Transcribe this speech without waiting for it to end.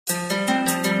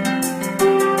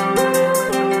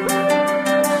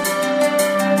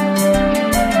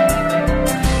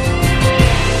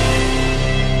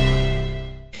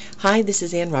Hi, this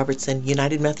is Ann Robertson,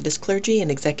 United Methodist Clergy and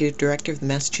Executive Director of the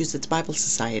Massachusetts Bible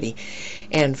Society.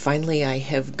 And finally, I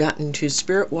have gotten to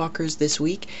Spirit Walkers this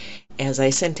week, as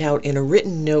I sent out in a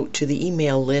written note to the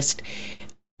email list.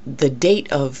 The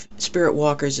date of Spirit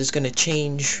Walkers is going to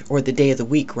change, or the day of the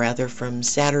week rather, from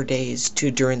Saturdays to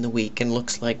during the week, and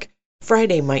looks like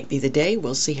Friday might be the day.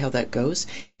 We'll see how that goes.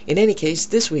 In any case,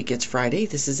 this week it's Friday.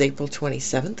 This is April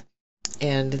 27th,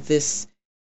 and this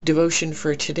devotion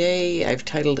for today I've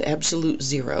titled Absolute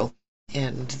Zero,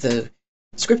 and the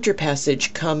scripture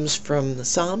passage comes from the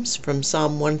Psalms, from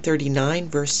Psalm 139,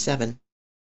 verse 7.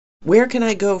 Where can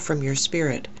I go from your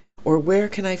spirit, or where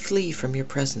can I flee from your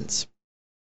presence?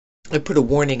 I put a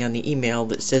warning on the email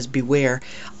that says beware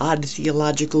odd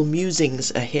theological musings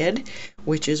ahead,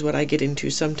 which is what I get into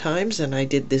sometimes, and I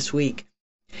did this week.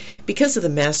 Because of the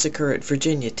massacre at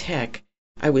Virginia Tech,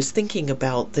 I was thinking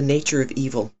about the nature of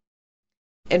evil.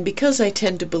 And because I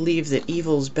tend to believe that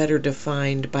evil's better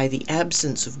defined by the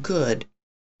absence of good,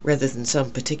 rather than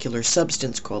some particular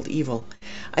substance called evil,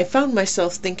 I found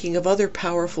myself thinking of other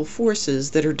powerful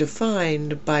forces that are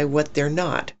defined by what they're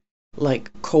not,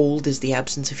 like cold is the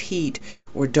absence of heat,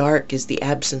 or dark is the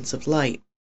absence of light.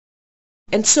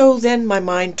 And so then my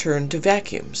mind turned to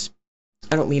vacuums.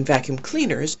 I don't mean vacuum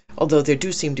cleaners, although there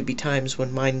do seem to be times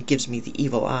when mine gives me the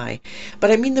evil eye,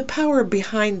 but I mean the power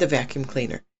behind the vacuum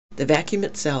cleaner. The vacuum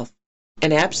itself,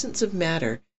 an absence of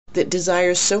matter that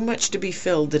desires so much to be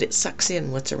filled that it sucks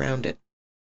in what's around it,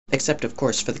 except of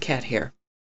course for the cat hair.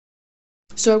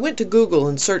 So I went to Google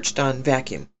and searched on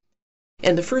vacuum,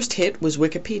 and the first hit was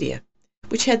Wikipedia,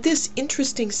 which had this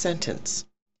interesting sentence: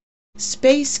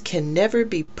 space can never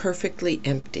be perfectly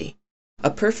empty. A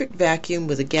perfect vacuum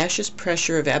with a gaseous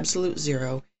pressure of absolute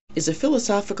zero is a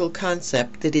philosophical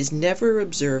concept that is never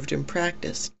observed in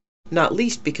practice, not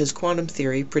least because quantum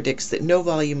theory predicts that no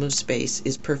volume of space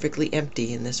is perfectly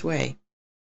empty in this way.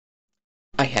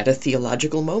 I had a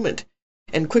theological moment,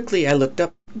 and quickly I looked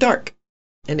up dark,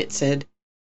 and it said,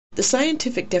 the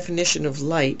scientific definition of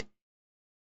light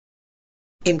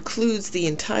includes the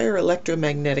entire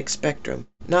electromagnetic spectrum,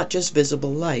 not just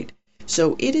visible light,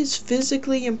 so it is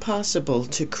physically impossible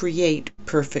to create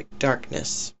perfect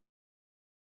darkness.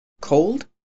 Cold?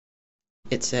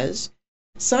 It says,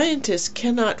 scientists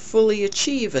cannot fully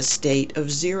achieve a state of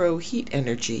zero heat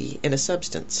energy in a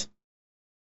substance.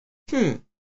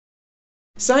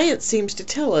 Science seems to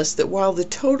tell us that while the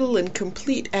total and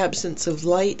complete absence of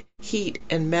light, heat,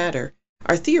 and matter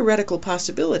are theoretical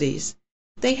possibilities,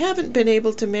 they haven't been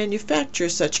able to manufacture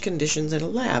such conditions in a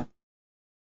lab.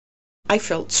 I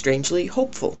felt strangely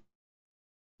hopeful.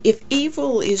 If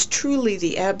evil is truly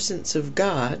the absence of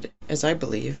God, as I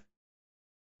believe,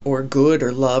 or good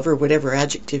or love or whatever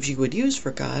adjectives you would use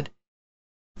for God,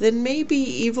 then maybe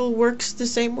evil works the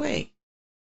same way.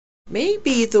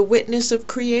 Maybe the witness of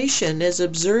creation as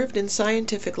observed in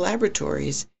scientific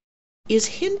laboratories is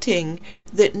hinting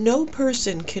that no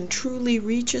person can truly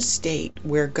reach a state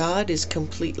where God is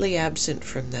completely absent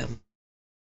from them.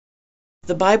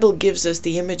 The Bible gives us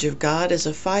the image of God as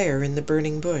a fire in the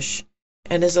burning bush,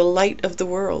 and as a light of the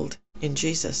world in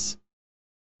Jesus.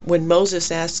 When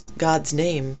Moses asks God's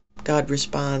name, God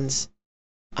responds,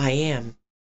 I am.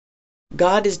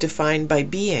 God is defined by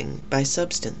being, by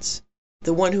substance,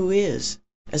 the one who is,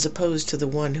 as opposed to the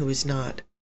one who is not.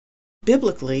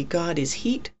 Biblically, God is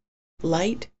heat,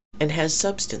 light, and has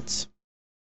substance.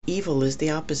 Evil is the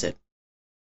opposite.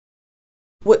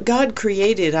 What God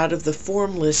created out of the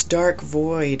formless, dark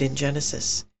void in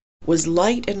Genesis was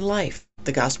light and life,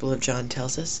 the Gospel of John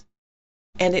tells us,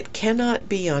 and it cannot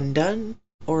be undone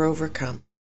or overcome.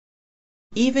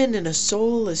 Even in a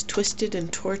soul as twisted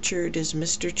and tortured as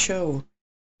Mr. Cho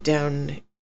down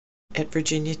at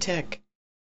Virginia Tech,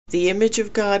 the image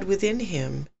of God within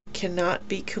him cannot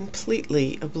be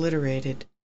completely obliterated,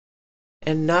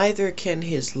 and neither can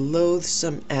his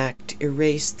loathsome act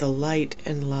erase the light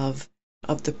and love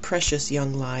of the precious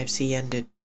young lives he ended.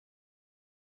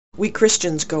 We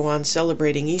Christians go on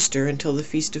celebrating Easter until the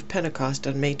Feast of Pentecost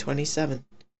on May 27th.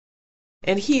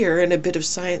 And here, in a bit of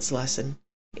science lesson,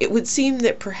 it would seem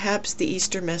that perhaps the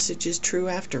Easter message is true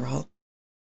after all.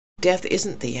 Death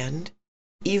isn't the end.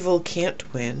 Evil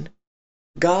can't win.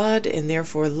 God, and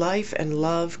therefore life and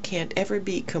love, can't ever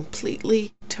be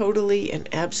completely, totally, and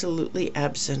absolutely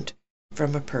absent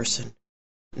from a person.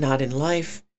 Not in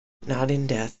life, not in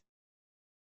death.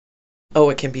 Oh,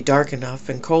 it can be dark enough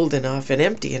and cold enough and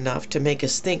empty enough to make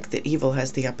us think that evil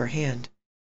has the upper hand.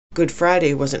 Good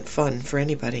Friday wasn't fun for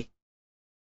anybody.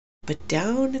 But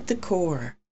down at the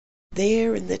core,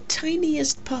 there in the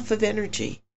tiniest puff of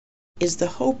energy, is the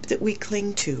hope that we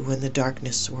cling to when the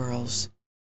darkness swirls.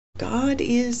 God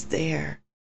is there,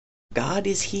 God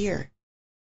is here.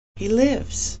 He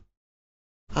lives.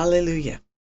 Hallelujah.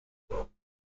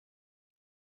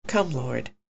 Come,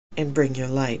 Lord, and bring your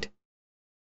light.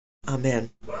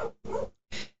 Amen.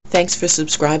 Thanks for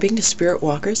subscribing to Spirit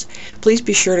Walkers. Please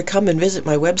be sure to come and visit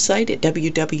my website at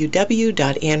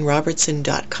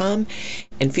www.annrobertson.com,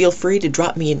 and feel free to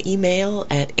drop me an email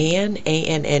at Anne,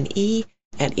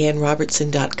 at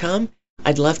annrobertson.com.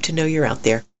 I'd love to know you're out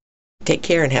there. Take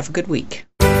care and have a good week.